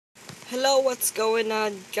Hello, what's going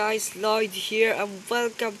on guys? Lloyd here and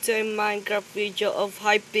welcome to a Minecraft video of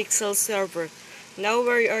Hypixel server. Now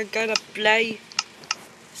we are gonna play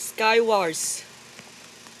Sky Wars.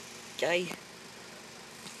 Okay.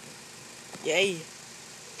 Yay.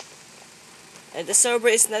 And the server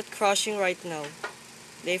is not crashing right now.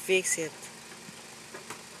 They fix it.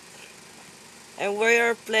 And we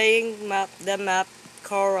are playing the map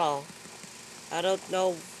Coral. I don't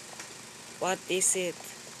know what is it.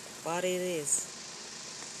 What it is.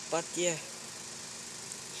 But yeah.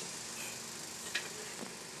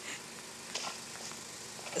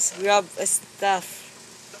 Let's grab a staff.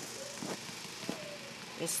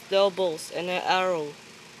 And snowballs and an arrow.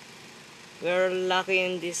 We're lucky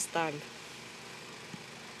in this time.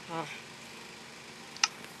 Ah.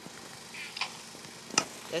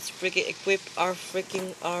 Let's freaking equip our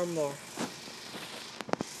freaking armor.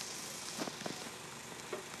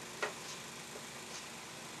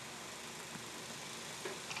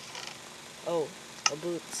 Oh, a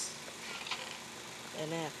boots,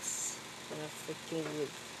 an axe, and a freaking wood.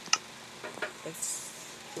 Let's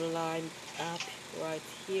climb up right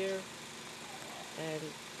here and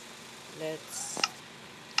let's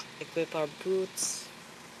equip our boots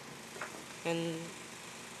and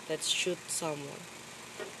let's shoot someone.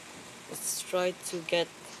 Let's try to get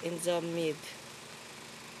in the mid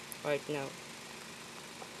right now.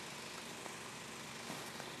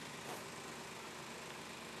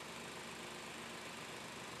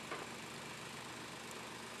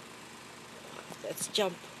 Let's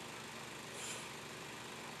jump.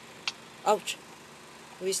 Ouch!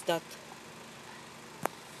 Who is that?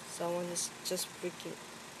 Someone is just freaking.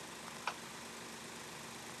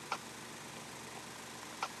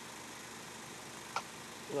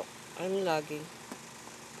 No, I'm lagging.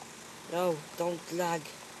 No, don't lag.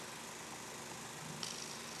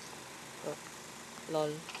 Oh,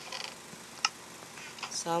 lol.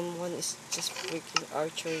 Someone is just freaking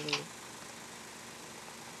archering me.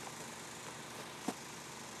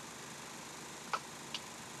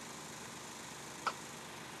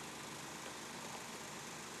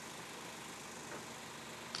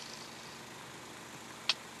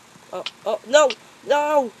 Oh, no!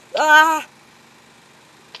 No! Ah!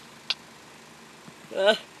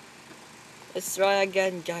 Uh, let's try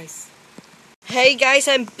again, guys. Hey guys,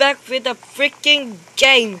 I'm back with a freaking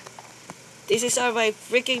game. This is my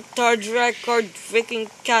freaking third record freaking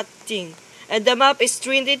cat thing. And the map is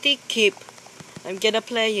Trinity Keep. I'm gonna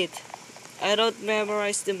play it. I don't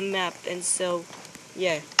memorize the map and so,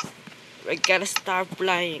 yeah. We're gonna start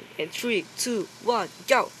playing. In 3, 2, 1,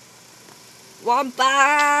 go! One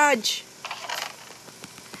punch!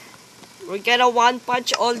 We're gonna one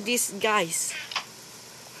punch all these guys.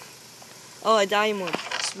 Oh, a diamond.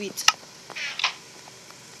 Sweet.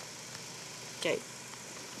 Okay.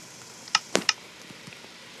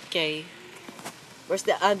 Okay. Where's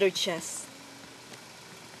the other chest?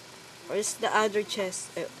 Where's the other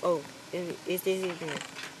chest? Oh, is this in here?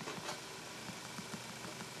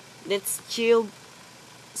 Let's kill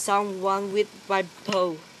someone with my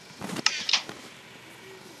bow.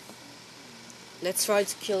 Let's try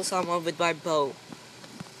to kill someone with my bow.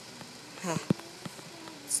 Huh.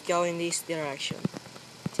 Let's go in this direction.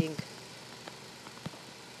 I think.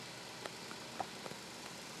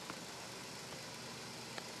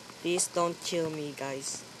 Please don't kill me,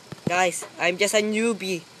 guys. Guys, I'm just a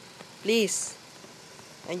newbie. Please.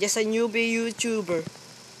 I'm just a newbie YouTuber.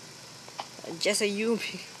 I'm just a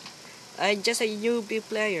newbie. I'm just a newbie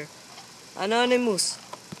player. Anonymous.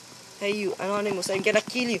 Hey you, Anonymous, I'm gonna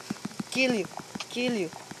kill you. Kill you. Kill you.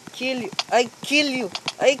 Kill you. I kill you.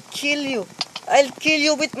 I kill you. I'll kill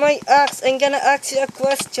you with my axe. I'm gonna ask you a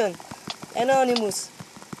question. Anonymous.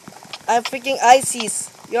 I'm freaking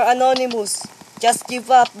ISIS. You're Anonymous. Just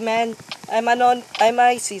give up, man. I'm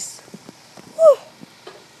ISIS. Whew.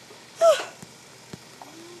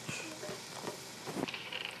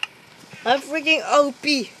 I'm freaking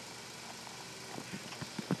OP.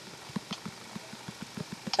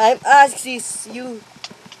 I'm ISIS, you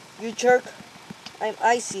jerk. I'm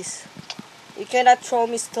ISIS. You cannot throw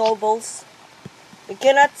me snowballs. You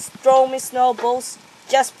cannot throw me snowballs.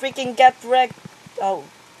 Just freaking get wrecked. Oh,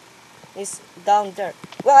 he's down there.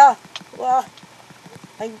 Wah, wah.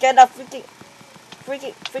 I'm gonna freaking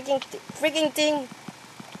thing.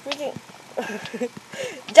 Freaking.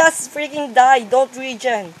 Just freaking die. Don't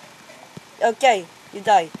regen. Okay, you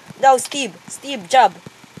die. No, Steve, jab.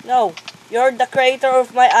 No, you're the creator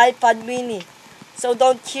of my iPad mini. So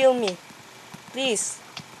don't kill me. Please.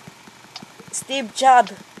 Steve Jab.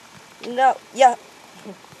 No, yeah.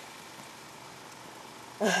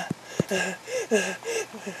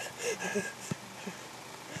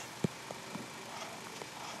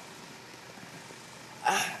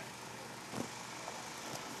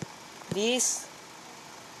 Please,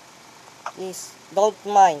 please, don't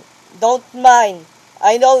mind. Don't mind.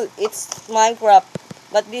 I know it's Minecraft,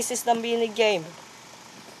 but this is the mini game.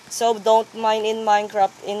 So don't mind in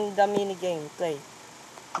Minecraft in the mini game. Play.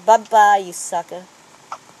 Bye bye, you sucker.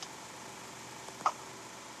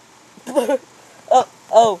 Oh,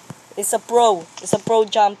 oh, it's a pro. It's a pro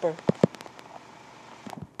jumper.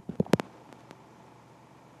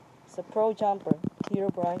 It's a pro jumper. Here,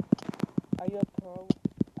 Brian. Are you a pro?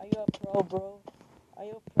 Are you a pro, bro? Are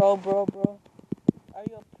you a pro, bro? Are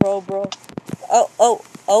you a pro, bro? Oh, oh,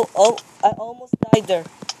 oh, oh. I almost died there.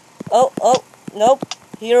 Oh, oh, nope.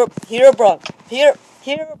 Here, bro. Here,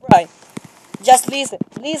 Brian. Just listen.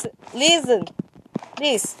 Please,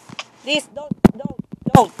 please, don't.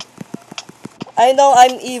 I know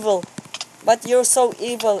I'm evil, but you're so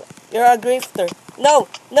evil. You're a grifter. No,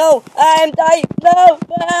 no, I'm dying. No.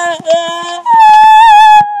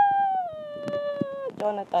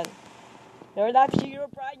 Jonathan, you're not hero,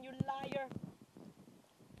 Brian. You liar.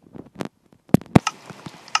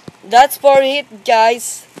 That's for it,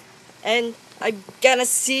 guys. And I'm gonna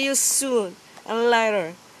see you soon and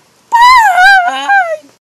later. Bye.